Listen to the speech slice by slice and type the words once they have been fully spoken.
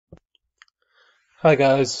Hi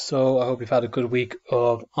guys, so I hope you've had a good week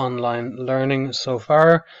of online learning so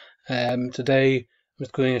far. Today I'm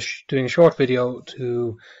just doing a short video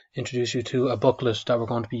to introduce you to a booklet that we're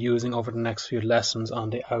going to be using over the next few lessons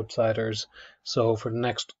on the outsiders. So for the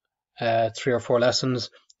next 3 or 4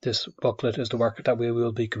 lessons, this booklet is the work that we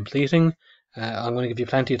will be completing. I'm going to give you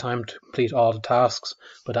plenty of time to complete all the tasks,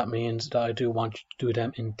 but that means that I do want you to do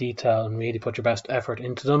them in detail and really put your best effort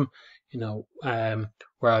into them.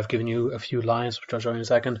 Where I've given you a few lines, which I'll show you in a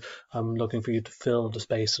second, I'm looking for you to fill the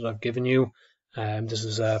space that I've given you. This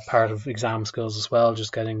is a part of exam skills as well,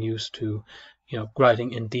 just getting used to,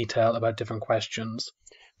 writing in detail about different questions.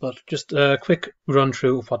 But just a quick run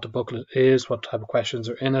through of what the booklet is, what type of questions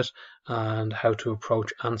are in it, and how to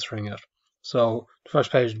approach answering it. So the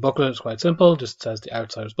first page of the booklet is quite simple, just says the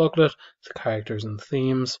Outsiders booklet, the characters and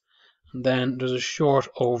themes. And then there's a short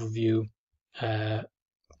overview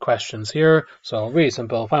questions here. So really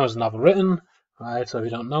simple. When was the novel written? Right, so if you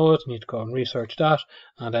don't know it, you need to go and research that,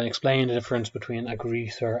 and then explain the difference between a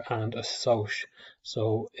greaser and a soc.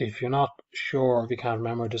 So if you're not sure, if you can't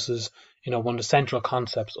remember, this is one of the central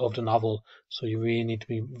concepts of the novel. So you really need to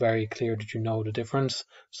be very clear that you know the difference.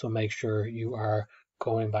 So make sure you are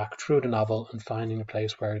going back through the novel and finding a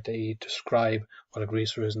place where they describe what a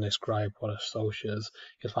greaser is and describe what a soc is.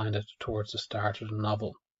 You'll find it towards the start of the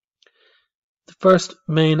novel. The first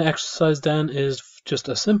main exercise then is just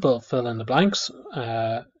a simple fill in the blanks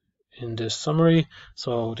in this summary.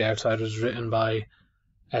 So The Outsiders is written by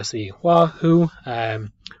S.E. Wahoo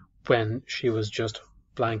when she was just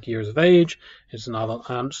blank years of age. It's a novel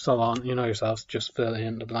and so on. You know yourselves, just fill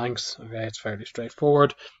in the blanks. Okay, it's fairly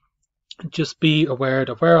straightforward. Just be aware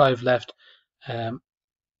that where I've left,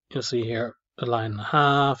 you'll see here, a line and a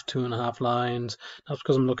half, 2.5 lines. That's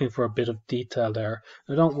because I'm looking for a bit of detail there.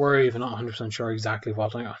 Now don't worry if you're not 100% sure exactly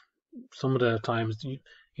what. Some of the times,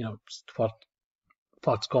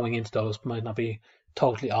 what's going into those might not be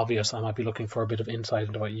totally obvious. I might be looking for a bit of insight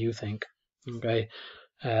into what you think. Okay.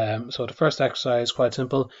 So the first exercise is quite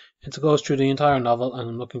simple. It goes through the entire novel, and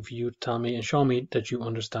I'm looking for you to tell me and show me that you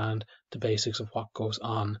understand the basics of what goes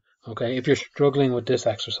on. Okay. If you're struggling with this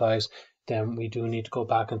exercise, then we do need to go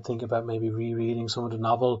back and think about maybe rereading some of the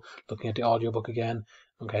novel, looking at the audiobook again.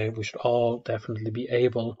 Okay, we should all definitely be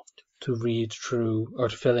able to read through or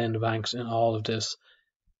to fill in the blanks in all of this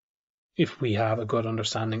if we have a good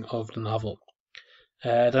understanding of the novel.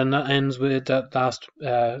 Then that ends with that last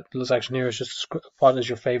little section here is just what is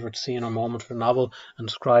your favourite scene or moment for the novel and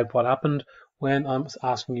describe what happened. When I'm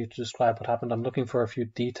asking you to describe what happened, I'm looking for a few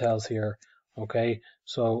details here. Okay,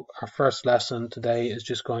 so our first lesson today is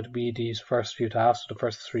just going to be these first few tasks, the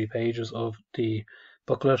first 3 pages of the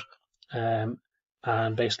booklet, and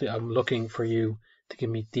basically I'm looking for you to give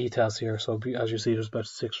me details here. So as you see, there's about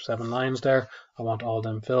 6 or 7 lines there. I want all of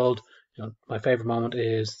them filled. My favorite moment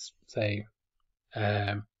is, say,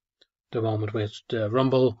 the moment with the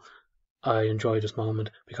rumble. I enjoy this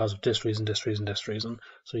moment because of this reason, this reason, this reason.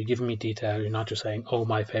 So you're giving me detail. You're not just saying, oh,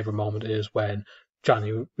 my favorite moment is when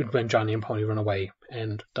Johnny and Pony run away,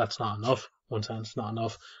 and that's not enough. One sentence is not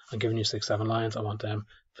enough. I'm giving you 6, 7 lines. I want them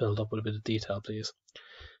filled up with a bit of detail, please.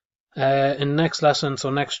 In next lesson,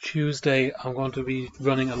 so next Tuesday, I'm going to be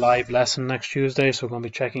running a live lesson next Tuesday, so I'm going to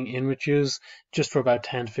be checking in with you just for about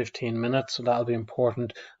 10 to 15 minutes, so that'll be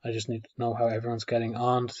important. I just need to know how everyone's getting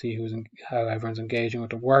on, to see how everyone's engaging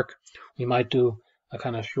with the work. We might do a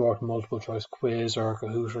kind of short multiple choice quiz or a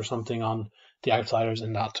Kahoot or something on the Outsiders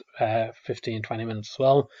in that 15-20 minutes as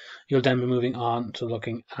well. You'll then be moving on to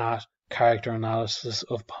looking at character analysis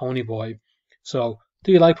of Ponyboy. So,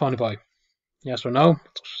 do you like Ponyboy? Yes or no?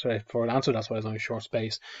 It's a straightforward answer. That's why it's only a short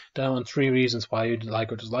space. Then I want 3 reasons why you'd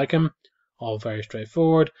like or dislike him. All very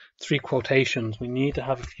straightforward. 3 quotations. We need to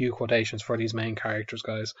have a few quotations for these main characters,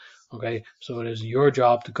 guys. Okay, so it is your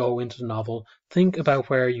job to go into the novel. Think about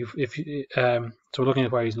where so we're looking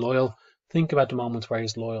at where he's loyal. Think about the moments where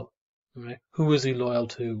he's loyal. Okay, who is he loyal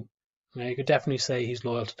to? Okay, you could definitely say he's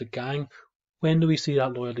loyal to the gang. When do we see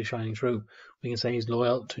that loyalty shining through? We can say he's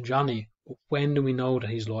loyal to Johnny. But when do we know that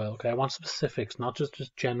he's loyal? Okay, I want specifics, not just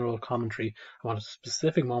general commentary. I want a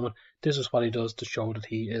specific moment. This is what he does to show that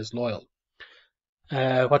he is loyal.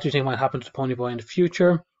 What do you think might happen to Ponyboy in the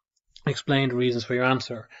future? Explain the reasons for your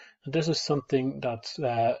answer. And this is something that's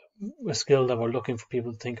a skill that we're looking for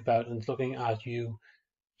people to think about, and looking at you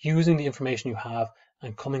using the information you have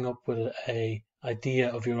and coming up with a idea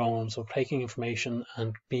of your own. So taking information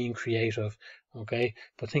and being creative, okay,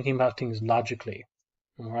 but thinking about things logically.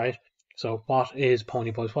 All right. So what is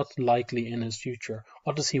Ponyboy? What's likely in his future?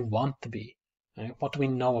 What does he want to be? Right? What do we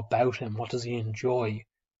know about him? What does he enjoy?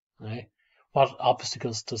 Right? What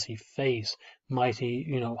obstacles does he face? Might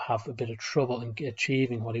he, have a bit of trouble in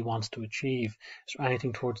achieving what he wants to achieve? Is there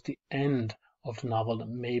anything towards the end of the novel that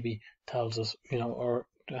maybe tells us, or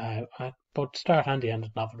both start and the end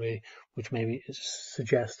of the novel really, which maybe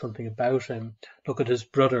suggests something about him? Look at his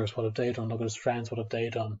brothers, what have they done? Look at his friends, what have they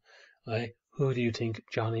done? Right? Who do you think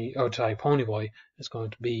Ponyboy is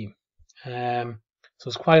going to be? So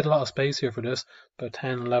there's quite a lot of space here for this, about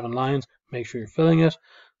 10, 11 lines. Make sure you're filling it.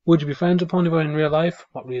 Would you be friends with Ponyboy in real life?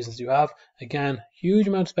 What reasons do you have? Again, huge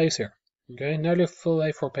amount of space here. Okay, nearly a full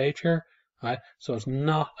A4 page here. Right, so it's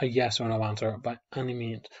not a yes or no answer by any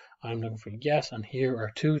means. I'm looking for yes, and here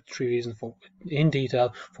are 2, 3 reasons in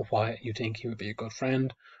detail for why you think he would be a good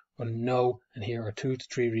friend, or no, and here are 2 to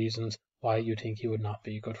 3 reasons why you think he would not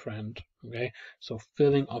be a good friend. Okay, so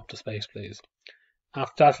filling up the space, please.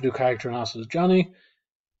 After that, we do character analysis of Johnny.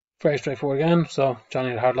 Very straightforward again. So Johnny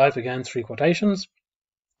had a hard life, again 3 quotations.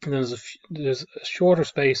 And then there's a shorter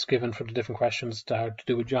space given for the different questions that are to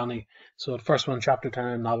do with Johnny. So the first one, chapter 10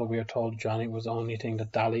 of the novel, we are told Johnny was the only thing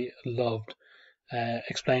that Dali loved.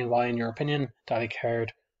 Explain why, in your opinion, Dali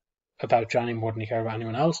cared about Johnny more than he cared about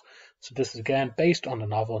anyone else. So this is again based on the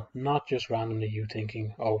novel, not just randomly you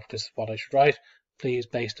thinking, oh, this is what I should write. Please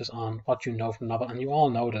base this on what you know from the novel, and you all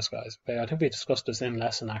know this, guys. Okay, I think we discussed this in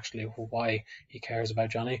lesson actually, why he cares about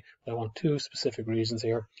Johnny, but I want 2 specific reasons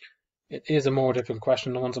here. It is a more difficult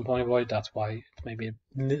question than ones on Ponyboy. That's why it's maybe a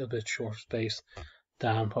little bit short space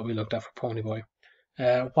than what we looked at for Ponyboy.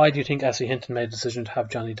 Why do you think S.E. Hinton made the decision to have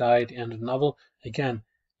Johnny die at the end of the novel? Again,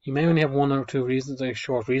 you may only have 1 or 2 reasons, like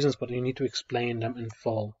short reasons, but you need to explain them in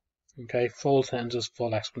full. Okay, full sentences,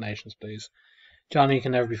 full explanations, please. Johnny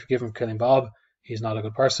can never be forgiven for killing Bob. He's not a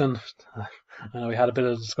good person. I know we had a bit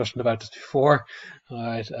of discussion about this before,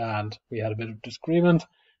 right, and we had a bit of disagreement.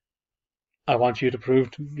 I want you to prove,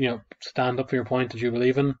 stand up for your point that you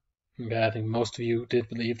believe in. Okay, I think most of you did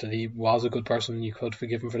believe that he was a good person and you could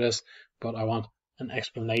forgive him for this, but I want an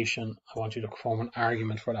explanation. I want you to form an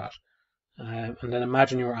argument for that. And then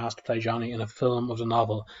imagine you were asked to play Johnny in a film of the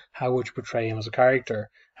novel. How would you portray him as a character?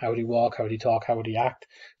 How would he walk? How would he talk? How would he act?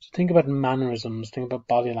 So think about mannerisms. Think about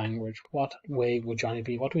body language. What way would Johnny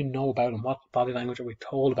be? What do we know about him? What body language are we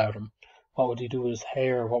told about him? What would he do with his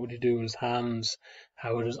hair? What would he do with his hands?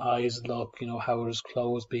 How would his eyes look? How would his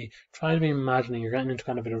clothes be? Try to be imagining. You're getting into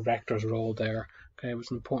kind of a director's role there. Okay, it's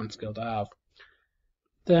an important skill to have.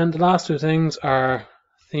 Then the last 2 things are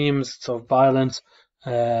themes, so violence.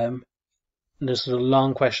 This is a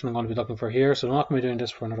long question I'm going to be looking for here, so I'm not going to be doing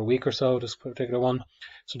this for another week or so, this particular one.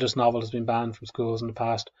 So this novel has been banned from schools in the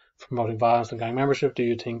past for promoting violence and gang membership. Do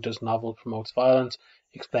you think this novel promotes violence?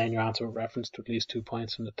 Explain your answer with reference to at least 2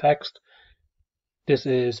 points in the text. This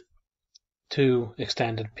is 2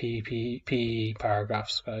 extended PE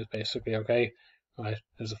paragraphs, guys, basically, okay? Right,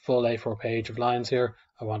 there's a full A4 page of lines here.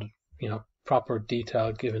 I wanted, proper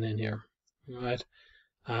detail given in here, right?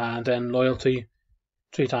 And then loyalty.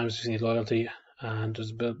 3 times you need loyalty, and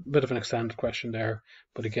there's a bit of an extended question there,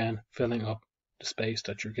 but again, filling up the space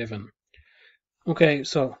that you're given. Okay,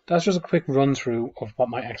 so that's just a quick run through of what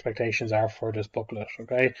my expectations are for this booklet,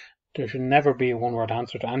 okay? There should never be a 1-word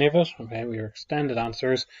answer to any of it, okay? We are extended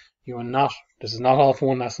answers. This is not all for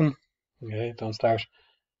 1 lesson, okay? Don't start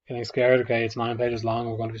getting scared, okay? It's 9 pages long.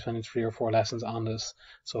 We're going to be spending 3 or 4 lessons on this.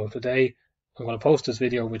 So today, I'm going to post this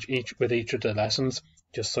video with each of the lessons,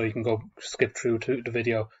 just so you can go skip through to the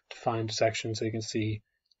video to find the section so you can see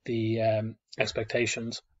the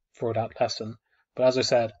expectations for that lesson. But as I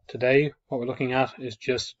said, today what we're looking at is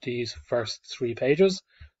just these first 3 pages.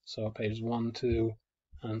 So pages 1, 2,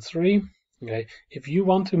 and 3. Okay, if you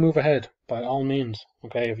want to move ahead, by all means,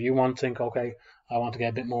 okay, if you want to think, okay, I want to get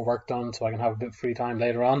a bit more work done so I can have a bit of free time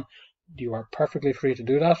later on, you are perfectly free to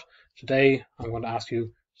do that. Today, I'm going to ask you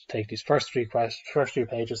to take these first 3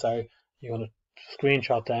 pages, you're going to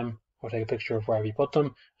screenshot them or take a picture of wherever you put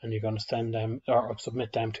them, and you're going to send them or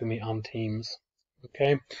submit them to me on Teams.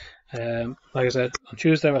 Okay, like I said, on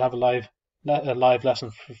Tuesday we'll have a live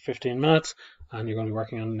lesson for 15 minutes, and you're going to be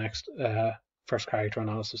working on the next first character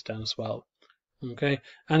analysis then as well. Okay,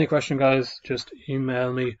 any question, guys, just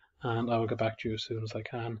email me and I will get back to you as soon as I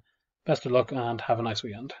can. Best of luck and have a nice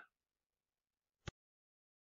weekend.